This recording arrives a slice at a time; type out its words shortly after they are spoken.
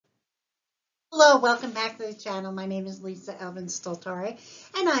Hello, welcome back to the channel. My name is Lisa Elvin Stoltare,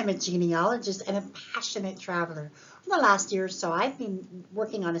 and I'm a genealogist and a passionate traveler. For the last year or so, I've been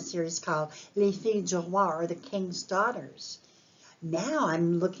working on a series called Les Filles du Roi, or the King's Daughters. Now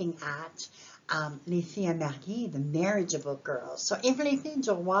I'm looking at Les Filles Mariées, the marriageable girls. So if Les Filles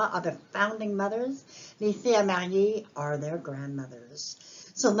du Roi are the founding mothers, Les Filles Mariées are their grandmothers.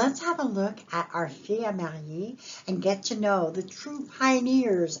 So let's have a look at our Filles Mariées and get to know the true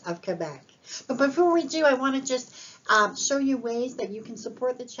pioneers of Quebec. But before we do, I want to just show you ways that you can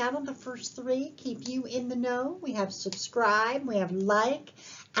support the channel. The first three keep you in the know. We have subscribe, we have like,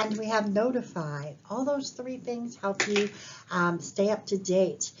 and we have notify. All those three things help you stay up to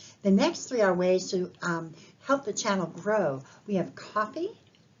date. The next three are ways to help the channel grow. We have coffee,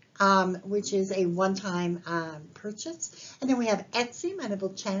 which is a one-time purchase. And then we have Etsy, my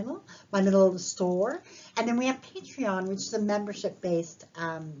little channel, my little store. And then we have Patreon, which is a membership-based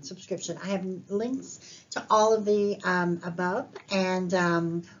subscription. I have links to all of the above, and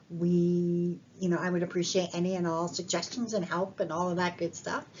I would appreciate any and all suggestions and help and all of that good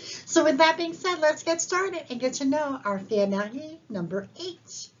stuff. So with that being said, let's get started and get to know our Filles Mariées number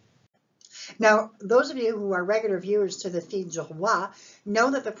 8. Now, those of you who are regular viewers to the Filles du Roi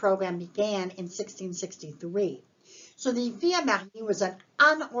know that the program began in 1663. So the Filles Mariées was an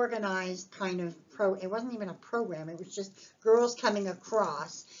unorganized kind of it wasn't even a program, it was just girls coming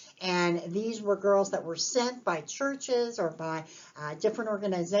across. And these were girls that were sent by churches or by different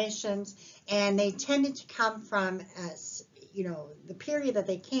organizations. And they tended to come from, the period that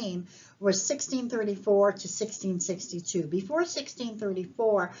they came was 1634 to 1662. Before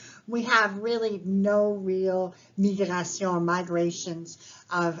 1634, we have really no real migrations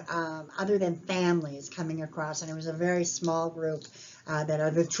of other than families coming across, and it was a very small group that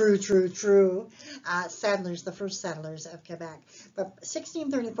are the true settlers, the first settlers of Quebec. But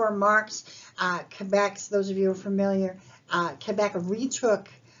 1634 marks Quebec's, those of you who are familiar, Quebec retook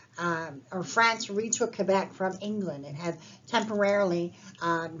or France retook Quebec from England. It had temporarily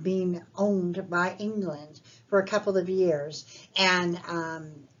been owned by England for a couple of years. And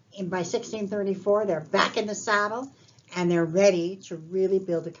by 1634, they're back in the saddle and they're ready to really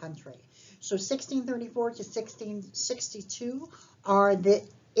build a country. So 1634 to 1662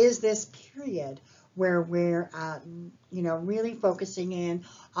 is this period where we're, really focusing in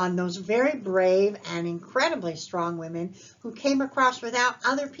on those very brave and incredibly strong women who came across without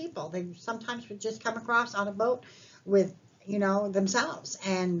other people. They sometimes would just come across on a boat with, themselves,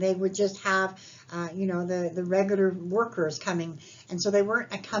 and they would just have, the regular workers coming, and so they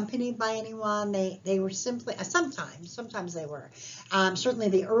weren't accompanied by anyone. They were simply, sometimes they were. Certainly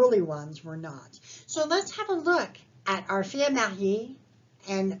the early ones were not. So let's have a look at our Filles Mariées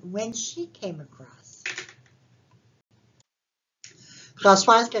and when she came across.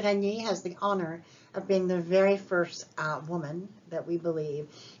 Francoise Grenier has the honor of being the very first woman that we believe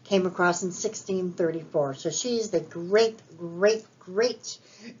came across in 1634. So she's the great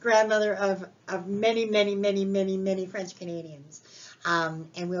grandmother of many French Canadians.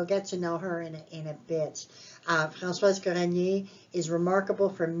 And we'll get to know her in a bit. Francoise Grenier is remarkable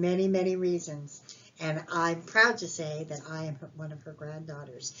for many reasons. And I'm proud to say that I am one of her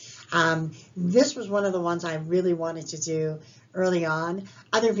granddaughters. This was one of the ones I really wanted to do early on.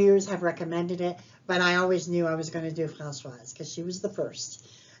 Other viewers have recommended it, but I always knew I was going to do Francoise because she was the first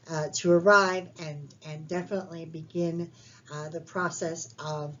to arrive and definitely begin the process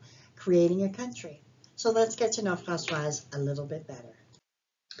of creating a country. So let's get to know Francoise a little bit better.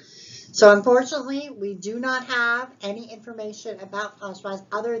 So unfortunately, we do not have any information about Francoise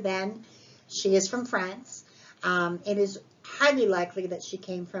other than she is from France. It is highly likely that she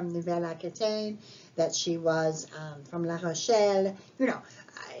came from Nouvelle-Aquitaine, that she was from La Rochelle.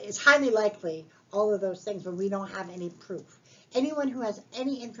 It's highly likely all of those things, but we don't have any proof. Anyone who has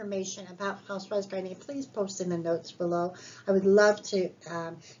any information about Francoise Gagne, please post in the notes below. I would love to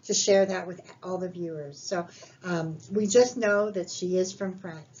share that with all the viewers. So we just know that she is from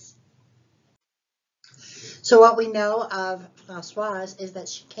France. So what we know of Francoise is that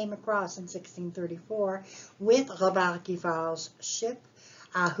she came across in 1634 with Robert Guivard's ship,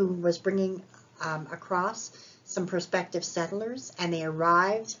 who was bringing across some prospective settlers, and they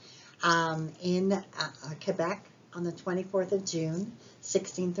arrived in Quebec on the 24th of June,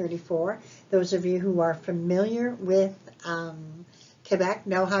 1634. Those of you who are familiar with Quebec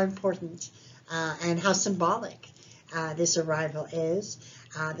know how important and how symbolic this arrival is.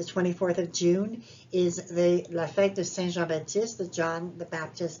 The 24th of June is La Fête de Saint Jean-Baptiste, the John the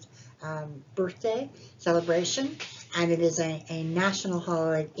Baptist birthday celebration, and it is a national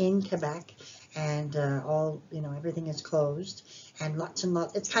holiday in Quebec. and all, everything is closed, and lots and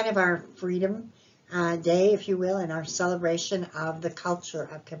lots. It's kind of our freedom day, if you will, and our celebration of the culture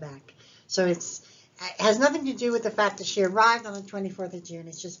of Quebec. So it has nothing to do with the fact that she arrived on the 24th of June.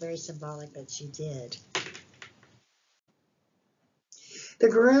 It's just very symbolic that she did. The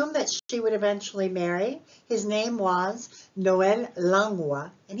groom that she would eventually marry, his name was Noël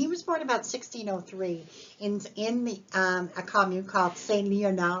Langlois, and he was born about 1603 in a commune called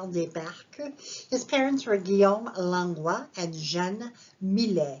Saint-Léonard-des-Parcs. His parents were Guillaume Langlois and Jeanne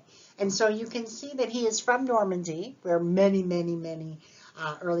Millet. And so you can see that he is from Normandy, where many, many, many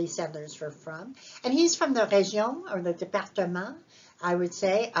early settlers were from. And he's from the région, or the département, I would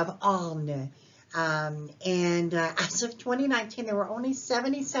say, of Orne. As of 2019, there were only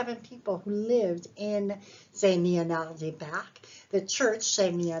 77 people who lived in Saint-Léonard-des-Parcs. The church,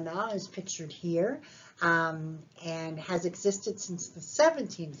 Saint-Léonard, is pictured here and has existed since the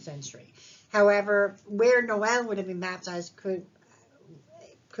 17th century. However, where Noël would have been baptized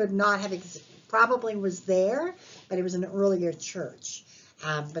could not have probably was there, but it was an earlier church.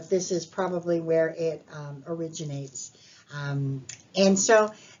 But this is probably where it originates.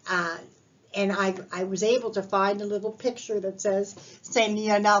 And I was able to find a little picture that says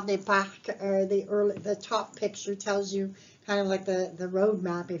Saint-Léonard-des-Parcs, or the top picture tells you kind of like the road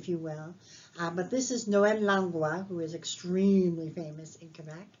map, if you will. But this is Noël Langlois, who is extremely famous in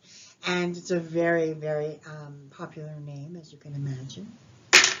Quebec. And it's a very, very popular name, as you can imagine.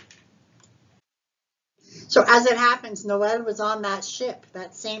 So as it happens, Noël was on that ship,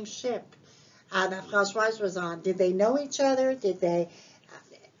 that same ship that Francoise was on. Did they know each other? Did they...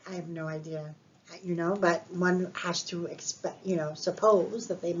 I have no idea, but one has to expect, suppose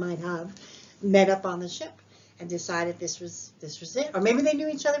that they might have met up on the ship and decided this was it. Or maybe they knew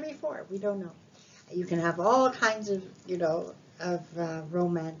each other before. We don't know. You can have all kinds of,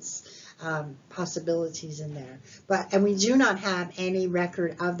 romance possibilities in there. And we do not have any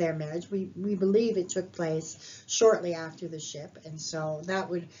record of their marriage. We believe it took place shortly after the ship. And so that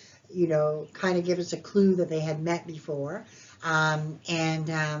would, kind of give us a clue that they had met before.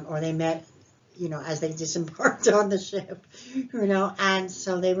 Or they met, as they disembarked on the ship, and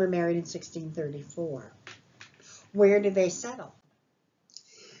so they were married in 1634. Where did they settle?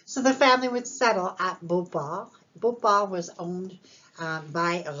 So the family would settle at Beauport. Beauport was owned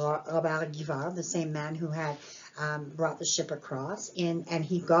by Robert Guivard, the same man who had brought the ship across, and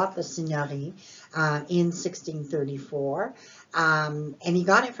he got the seigneurie in 1634. And he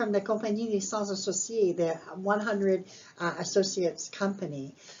got it from the Compagnie des Sans Associés, the 100 Associates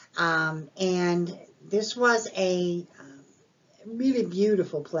Company. And this was a really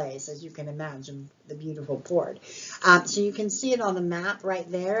beautiful place, as you can imagine, the beautiful port. So you can see it on the map right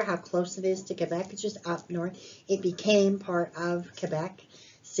there, how close it is to Quebec. It's just up north. It became part of Quebec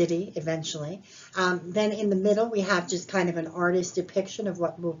City eventually. Then in the middle, we have just kind of an artist depiction of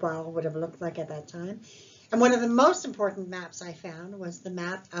what Beauport would have looked like at that time. And one of the most important maps I found was the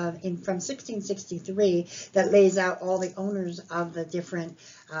map from 1663 that lays out all the owners of the different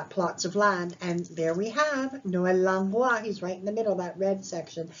plots of land. And there we have Noël Langlois. He's right in the middle, that red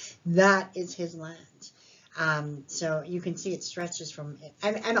section. That is his land. So you can see it stretches from,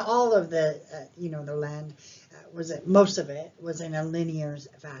 and all of the, the land most of it was in a linear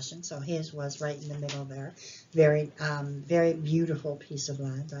fashion. So his was right in the middle there. Very, very beautiful piece of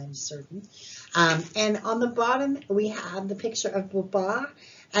land, I'm certain. And on the bottom, we have the picture of Beauport,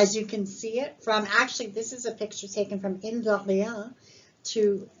 as you can see it from, actually, this is a picture taken from Ile d'Orléans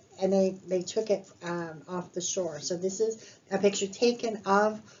and they took it off the shore. So this is a picture taken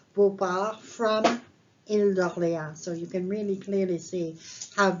of Beauport from Ile d'Orléans. So you can really clearly see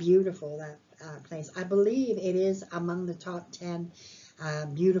how beautiful that place. I believe it is among the top 10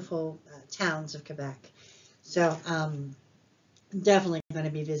 beautiful towns of Quebec. So definitely going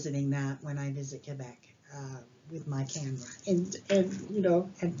to be visiting that when I visit Quebec with my camera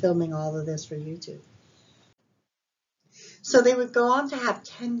and filming all of this for YouTube. So they would go on to have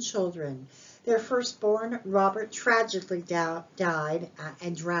 10 children. Their firstborn, Robert, tragically died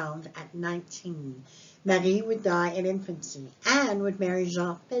and drowned at 19. Marie would die in infancy. Anne would marry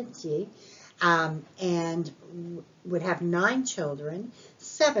Jean Pelletier and would have 9 children,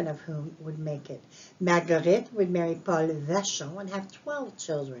 7 of whom would make it. Marguerite would marry Paul Vachon and have 12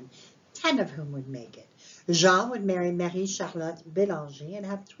 children, 10 of whom would make it. Jean would marry Marie-Charlotte Bélanger and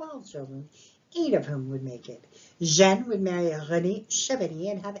have 12 children, 8 of whom would make it. Jeanne would marry René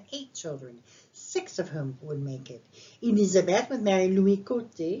Chevalier and have 8 children, 6 of whom would make it. Elisabeth would marry Louis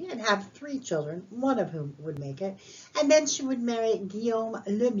Côté and have 3 children, 1 of whom would make it. And then she would marry Guillaume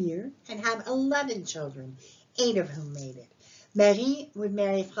Lemieux and have 11 children, 8 of whom made it. Marie would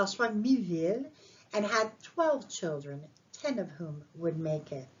marry Francois Miville and had 12 children, 10 of whom would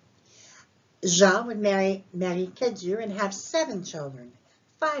make it. Jean would marry Marie Cadieux and have 7 children,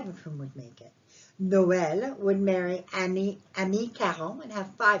 5 of whom would make it. Noël would marry Annie Caron and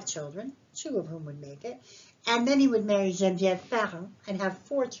have 5 children, 2 of whom would make it. And then he would marry Geneviève Ferrand and have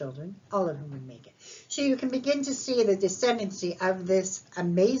 4 children, all of whom would make it. So you can begin to see the descendancy of this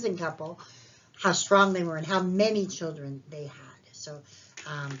amazing couple, how strong they were and how many children they had. So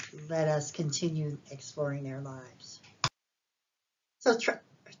let us continue exploring their lives. So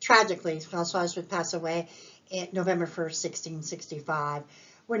tragically, Francoise would pass away on November 1st, 1665.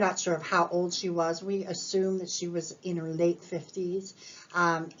 We're not sure of how old she was. We assume that she was in her late 50s.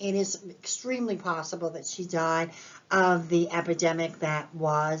 It is extremely possible that she died of the epidemic that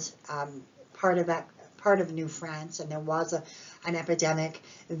was part of New France, and there was an epidemic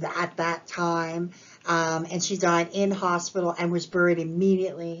at that time, and she died in hospital and was buried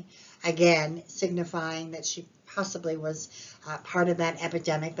immediately, again signifying that she possibly was part of that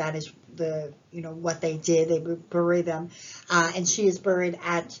epidemic. That is what they did. They would bury them, and she is buried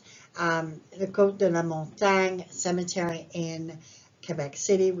at the Côte de la Montagne Cemetery in Quebec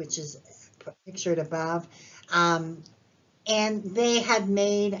City, which is pictured above. And they had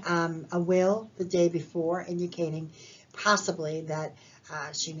made a will the day before indicating possibly that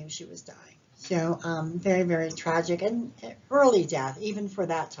she knew she was dying. So very, very tragic and early death, even for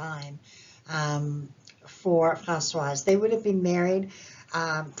that time, for Francoise. They would have been married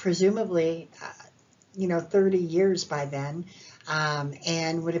presumably 30 years by then,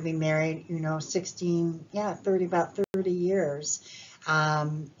 and would have been married about 30 years,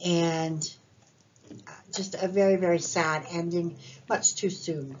 and just a very, very sad ending, much too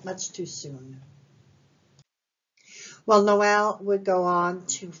soon. Well, Noël would go on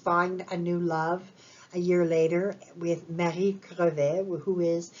to find a new love a year later with Marie Crevet, who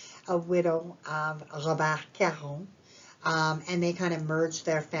is a widow of Robert Caron. And they kind of merged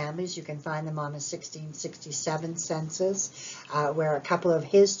their families. You can find them on a 1667 census, where a couple of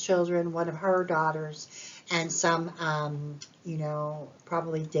his children, one of her daughters, and some,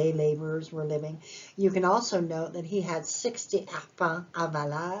 probably day laborers were living. You can also note that he had 60 arpents à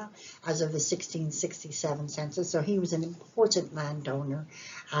valeur as of the 1667 census, so he was an important landowner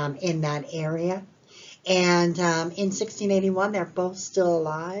in that area. And in 1681, they're both still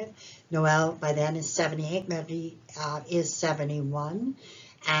alive. Noël by then is 78, Marie is 71,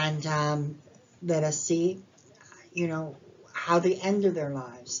 and let us see, how the end of their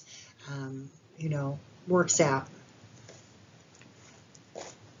lives, works out.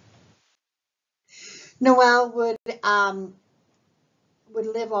 Noël would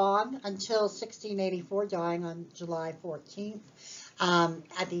live on until 1684, dying on July 14th,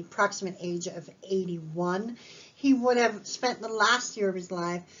 at the approximate age of 81. He would have spent the last year of his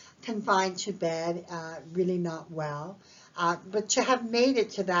life confined to bed, really not well, but to have made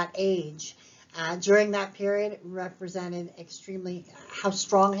it to that age during that period represented extremely how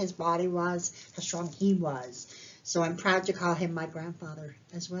strong his body was, how strong he was. So I'm proud to call him my grandfather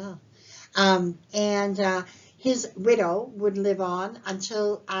as well. His widow would live on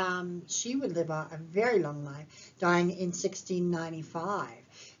until she would live on a very long life, dying in 1695.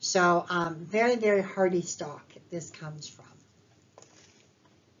 So very, very hardy stock this comes from.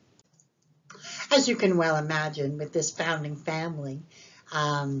 As you can well imagine, with this founding family,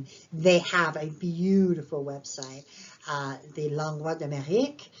 they have a beautiful website, the Langues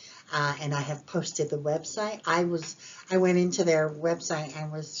d'Amérique, and I have posted the website. I went into their website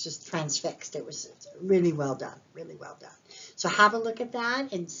and was just transfixed. It was really well done, really well done. So have a look at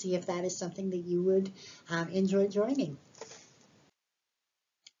that and see if that is something that you would enjoy joining.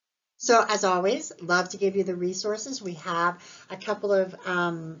 So as always, love to give you the resources. We have a couple of,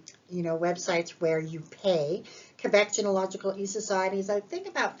 websites where you pay. Quebec Genealogical E-Societies, I think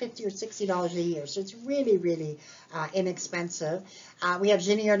about $50 or $60 a year. So it's really, really inexpensive. We have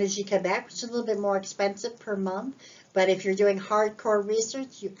Généalogie Québec, which is a little bit more expensive per month. But if you're doing hardcore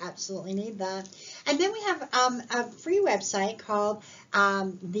research, you absolutely need that. And then we have a free website called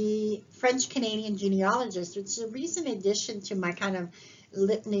the French Canadian Genealogist, which is a recent addition to my kind of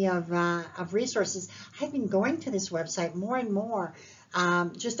litany of resources. I've been going to this website more and more.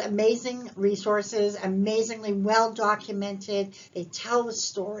 Just amazing resources, amazingly well documented. They tell the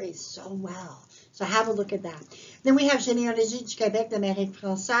stories so well. So have a look at that. Then we have Généalogie du Québec d'Amérique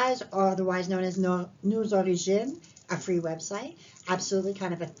française, or otherwise known as Nos Origines, a free website. Absolutely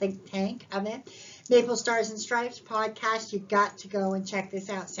kind of a think tank of it. Maple Stars and Stripes podcast. You've got to go and check this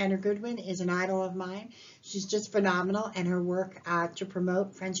out. Sandra Goodwin is an idol of mine. She's just phenomenal, and her work to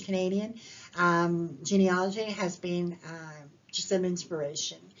promote French Canadian genealogy has been just an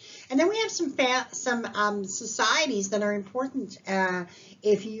inspiration. And then we have some societies that are important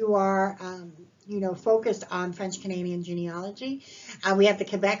if you are focused on French Canadian genealogy. We have the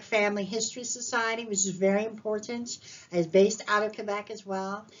Quebec Family History Society, which is very important. It's based out of Quebec as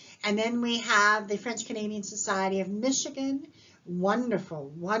well. And then we have the French Canadian Society of Michigan.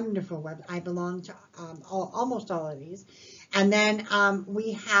 Wonderful, wonderful web. I belong to almost all of these. And then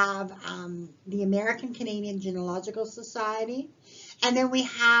we have the American Canadian Genealogical Society. And then we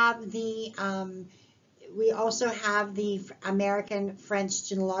have we also have the American French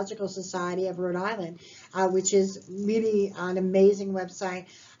Genealogical Society of Rhode Island, which is really an amazing website.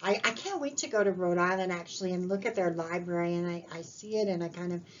 I can't wait to go to Rhode Island actually and look at their library, and I see it and I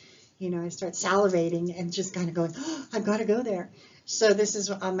kind of, I start salivating and just kind of going, oh, I've got to go there. So this is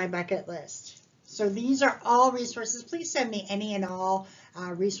on my bucket list. So these are all resources. Please send me any and all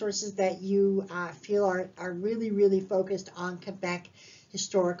resources that you feel are really, really focused on Quebec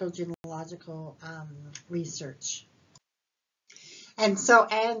historical genealogical research. And so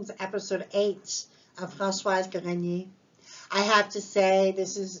ends episode 8 of Francoise Grenier. I have to say,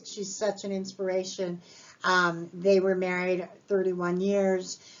 she's such an inspiration. They were married 31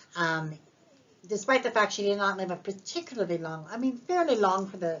 years. Despite the fact she did not live a particularly long, fairly long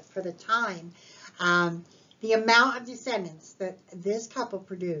for the time, the amount of descendants that this couple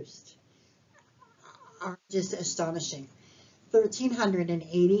produced are just astonishing.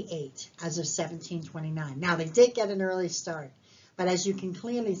 1,388 as of 1729. Now, they did get an early start, but as you can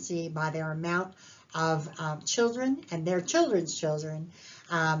clearly see by their amount of children and their children's children,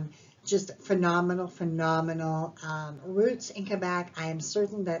 just phenomenal roots in Quebec. I am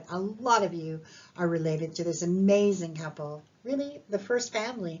certain that a lot of you are related to this amazing couple, really the first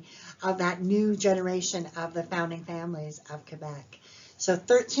family of that new generation of the founding families of Quebec. So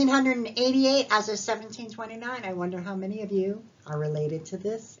 1,388 as of 1729. I wonder how many of you are related to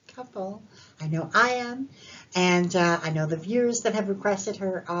this couple. I know I am, and I know the viewers that have requested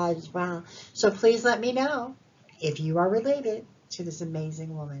her as well. So please let me know if you are related to this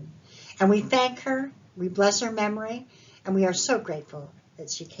amazing woman. And we thank her, we bless her memory, and we are so grateful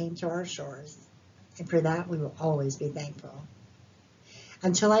that she came to our shores. And for that, we will always be thankful.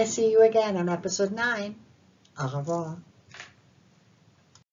 Until I see you again on episode 9, au revoir.